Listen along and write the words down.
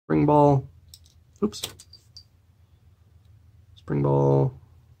spring ball. Oops. Spring ball.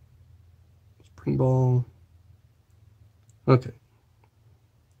 Spring ball. Okay.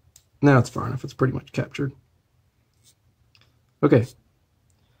 Now it's far enough. It's pretty much captured. Okay.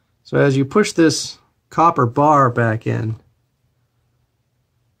 So as you push this copper bar back in,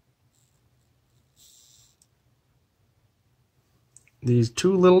 these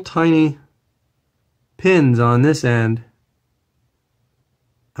two little tiny pins on this end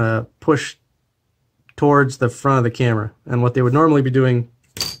push towards the front of the camera. And what they would normally be doing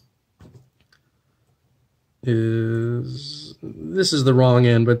is, this is the wrong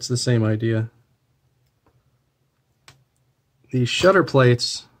end, but it's the same idea. These shutter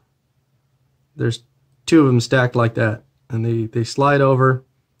plates, there's two of them stacked like that, and they slide over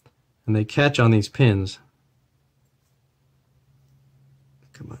and they catch on these pins.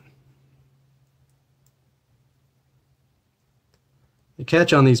 Come on. They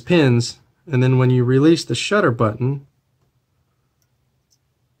catch on these pins, and then when you release the shutter button,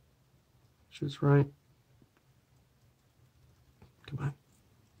 which is right, come on.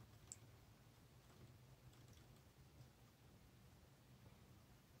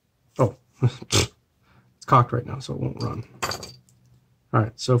 Oh, it's cocked right now, so it won't run.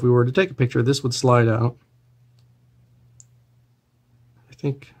 Alright, so if we were to take a picture, this would slide out. I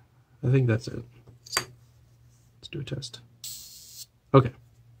think that's it. Let's do a test. Okay.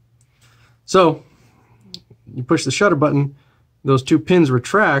 So, you push the shutter button, those two pins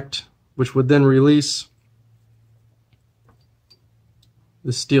retract, which would then release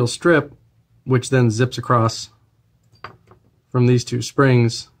the steel strip, which then zips across from these two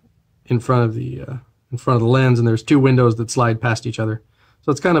springs in front of the lens, and there's two windows that slide past each other.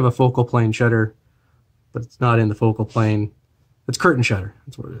 So it's kind of a focal plane shutter, but it's not in the focal plane. It's curtain shutter.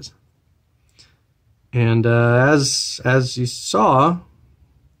 That's what it is. And as you saw,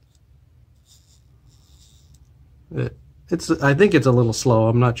 I think it's a little slow.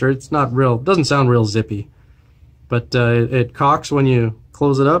 I'm not sure. It's not real. It doesn't sound real zippy, but it cocks when you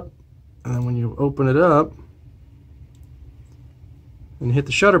close it up, and then when you open it up and hit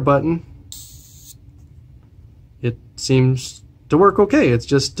the shutter button, it seems to work okay. It's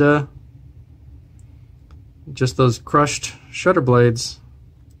just those crushed shutter blades.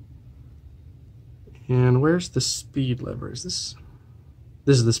 And where's the speed lever? Is this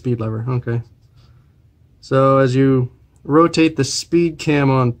is the speed lever. Okay. So as you rotate the speed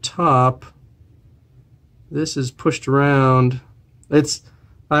cam on top, this is pushed around. It's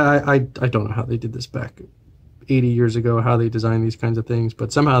I don't know how they did this back 80 years ago, how they designed these kinds of things,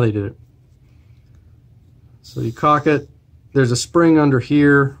 but somehow they did it. So you cock it. There's a spring under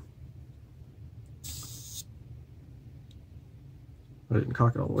here. I didn't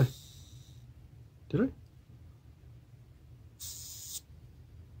cock it all the way. Did I?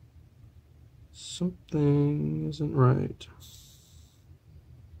 Something isn't right.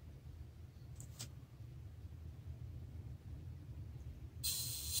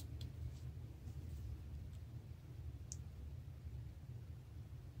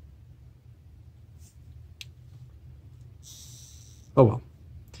 Oh well.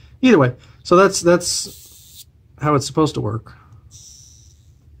 Either way, so that's how it's supposed to work.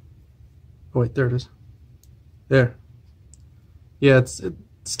 Oh wait, there it is. There. Yeah, it's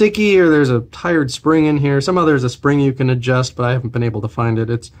sticky, or there's a tired spring in here. Somehow there's a spring you can adjust, but I haven't been able to find it.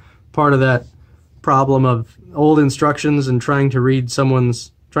 It's part of that problem of old instructions and trying to read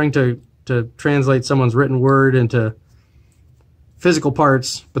someone's, trying to translate someone's written word into physical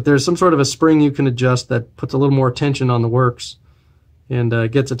parts, but there's some sort of a spring you can adjust that puts a little more tension on the works and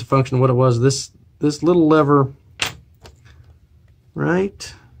gets it to function what it was. This little lever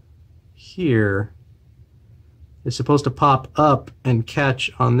right here is supposed to pop up and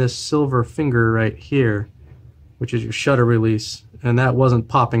catch on this silver finger right here, which is your shutter release, and that wasn't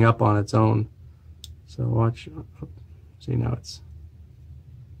popping up on its own. So watch, see, now it's,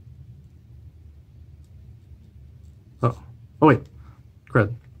 oh wait,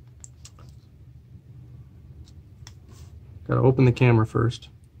 crud. Gotta open the camera first.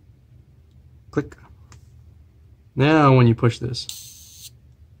 Click. Now when you push this,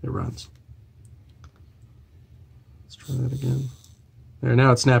 it runs. Let's try that again. There,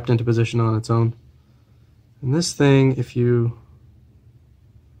 now it's snapped into position on its own. And this thing, if you...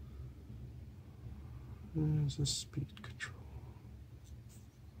 There's the speed control.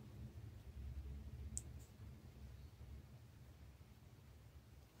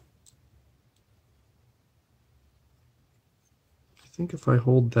 I think if I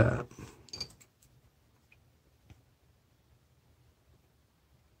hold that,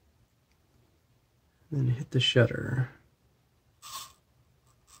 and hit the shutter,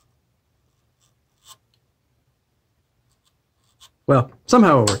 Well,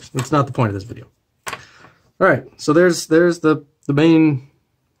 somehow it works. It's not the point of this video. All right, so there's the main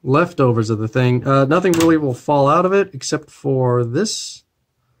leftovers of the thing. Nothing really will fall out of it except for this,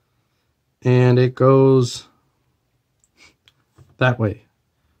 and it goes that way.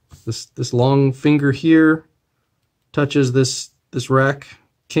 This long finger here touches this rack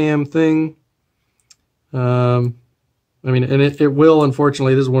cam thing. I mean, and it will,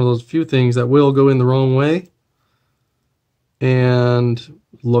 unfortunately, this is one of those few things that will go in the wrong way and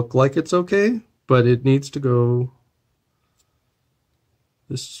look like it's okay, but it needs to go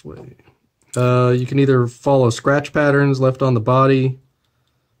this way. You can either follow scratch patterns left on the body,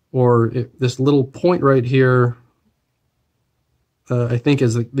 or this little point right here, I think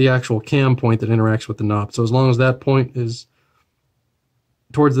is the actual cam point that interacts with the knob. So as long as that point is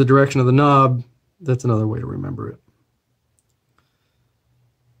towards the direction of the knob, that's another way to remember it.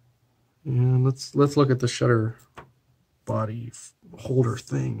 And let's look at the shutter body holder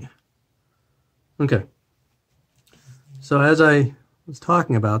thing. Okay. So as I was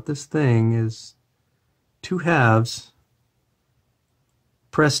talking about, this thing is two halves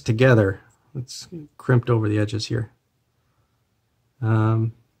pressed together. It's crimped over the edges here. I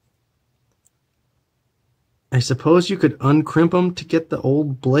suppose you could uncrimp them to get the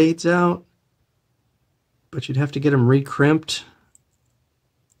old blades out, but you'd have to get them re-crimped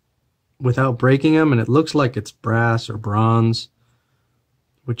without breaking them, and it looks like it's brass or bronze,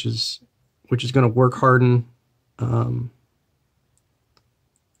 which is going to work harden. It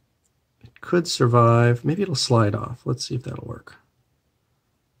could survive. Maybe it'll slide off. Let's see if that'll work.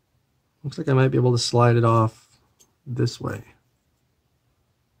 Looks like I might be able to slide it off this way.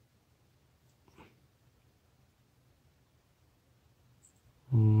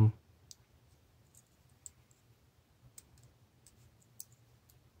 I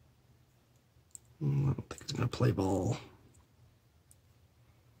don't think it's going to play ball.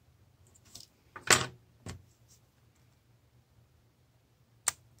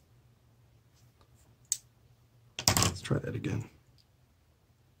 Let's try that again.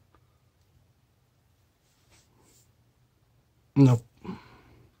 Nope.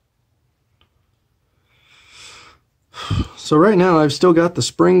 So right now I've still got the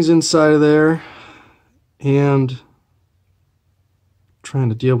springs inside of there and trying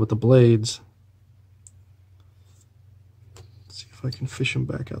to deal with the blades. Let's see if I can fish them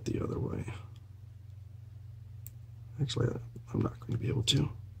back out the other way. Actually, I'm not going to be able to.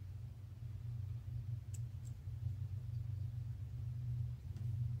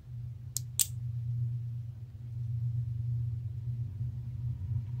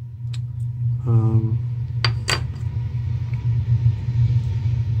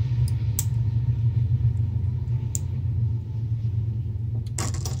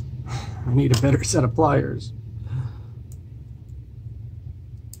 I need a better set of pliers.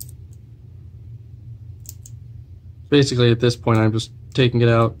 Basically, at this point, I'm just taking it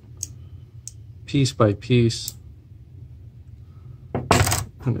out piece by piece,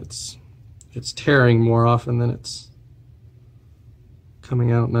 and it's tearing more often than it's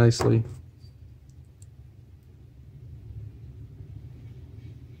coming out nicely.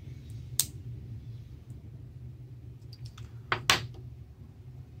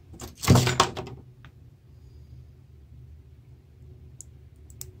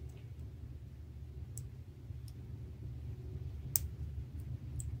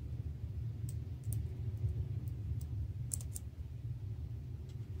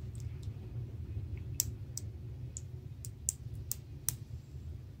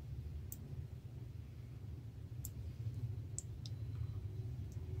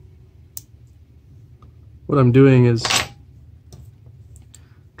 What I'm doing is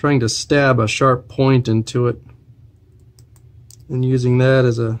trying to stab a sharp point into it and using that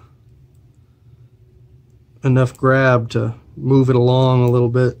as enough grab to move it along a little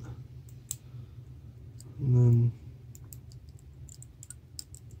bit. And then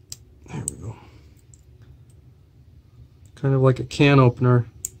there we go. Kind of like a can opener.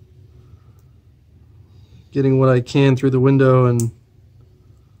 Getting what I can through the window and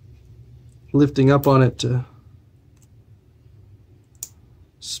lifting up on it to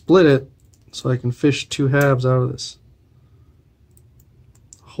split it so I can fish two halves out of this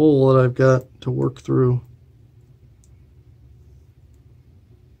hole that I've got to work through.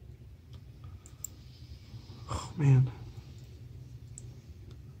 Oh man.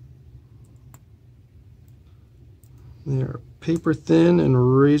 They are paper thin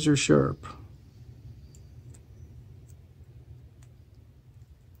and razor sharp.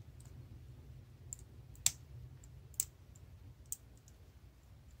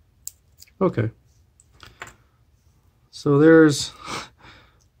 Okay, So there's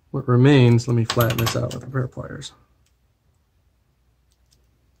what remains. Let me flatten this out with a pair of pliers.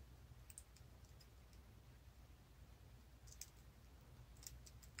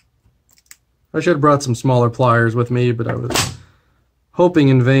 I should have brought some smaller pliers with me, but I was hoping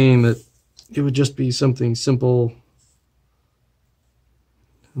in vain that it would just be something simple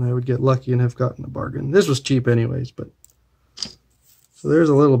and I would get lucky and have gotten a bargain. This was cheap anyways, but so there's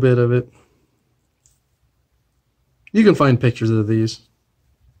a little bit of it. You can find pictures of these,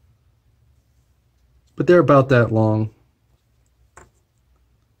 but they're about that long.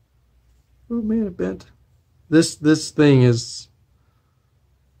 Oh man, it bent. This thing is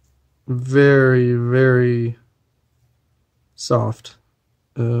very, very soft.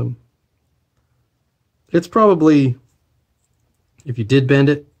 It's probably, if you did bend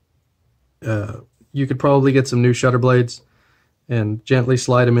it, you could probably get some new shutter blades and gently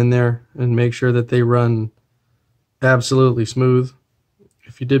slide them in there and make sure that they run absolutely smooth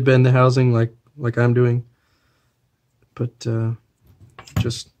if you did bend the housing like I'm doing. But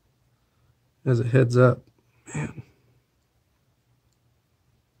just as a heads up, man.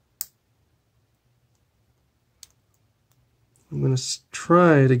 I'm going to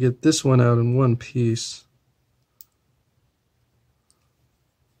try to get this one out in one piece.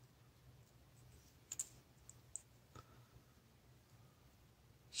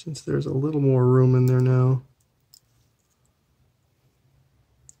 Since there's a little more room in there now.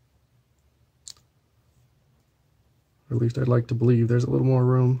 Or at least I'd like to believe there's a little more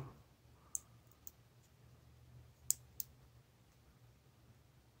room.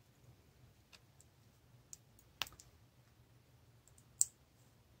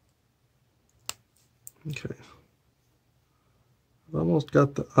 Okay. I've almost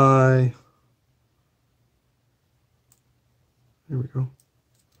got the eye. There we go.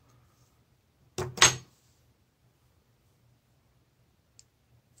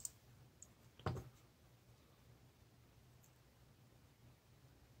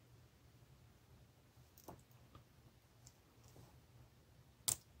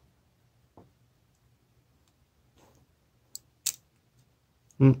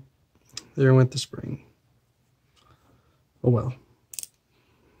 There went the spring. Oh well.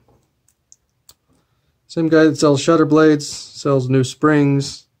 Same guy that sells shutter blades, sells new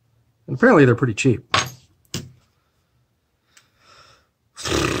springs, and apparently they're pretty cheap. I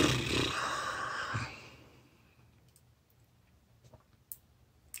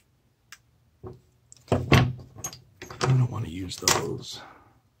don't want to use those.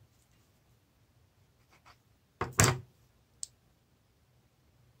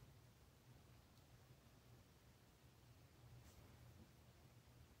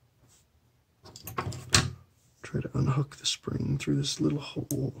 Try to unhook the spring through this little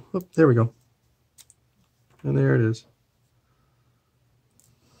hole. Oh, there we go. And there it is.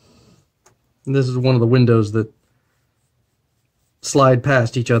 And this is one of the windows that slide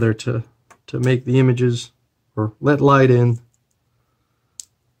past each other to make the images or let light in.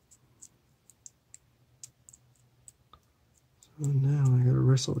 So now I gotta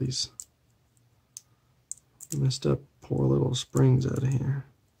wrestle these messed up poor little springs out of here.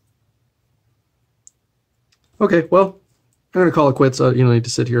 Okay, well, I'm gonna call it quits. You don't need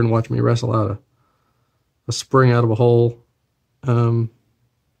to sit here and watch me wrestle out a spring out of a hole. So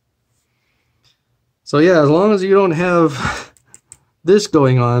yeah, as long as you don't have this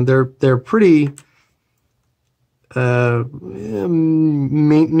going on, they're pretty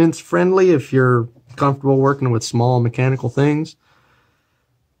maintenance friendly if you're comfortable working with small mechanical things.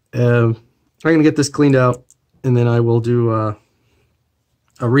 I'm gonna get this cleaned out, and then I will do a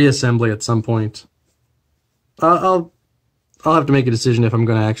reassembly at some point. I'll have to make a decision if I'm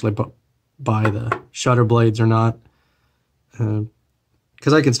going to actually buy the shutter blades or not,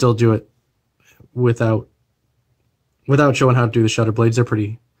 because I can still do it without showing how to do the shutter blades. They're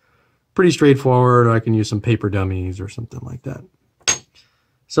pretty straightforward. I can use some paper dummies or something like that.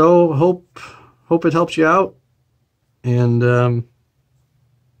 So hope it helps you out, and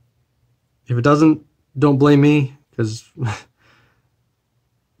if it doesn't, don't blame me, because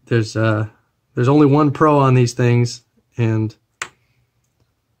there's only one pro on these things, and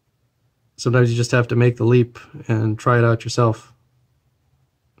sometimes you just have to make the leap and try it out yourself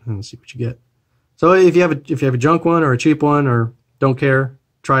and see what you get. So if you have a junk one or a cheap one or don't care,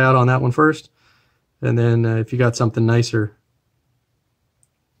 try out on that one first, and then if you got something nicer,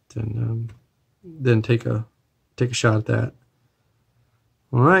 then take a shot at that.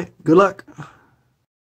 All right, good luck.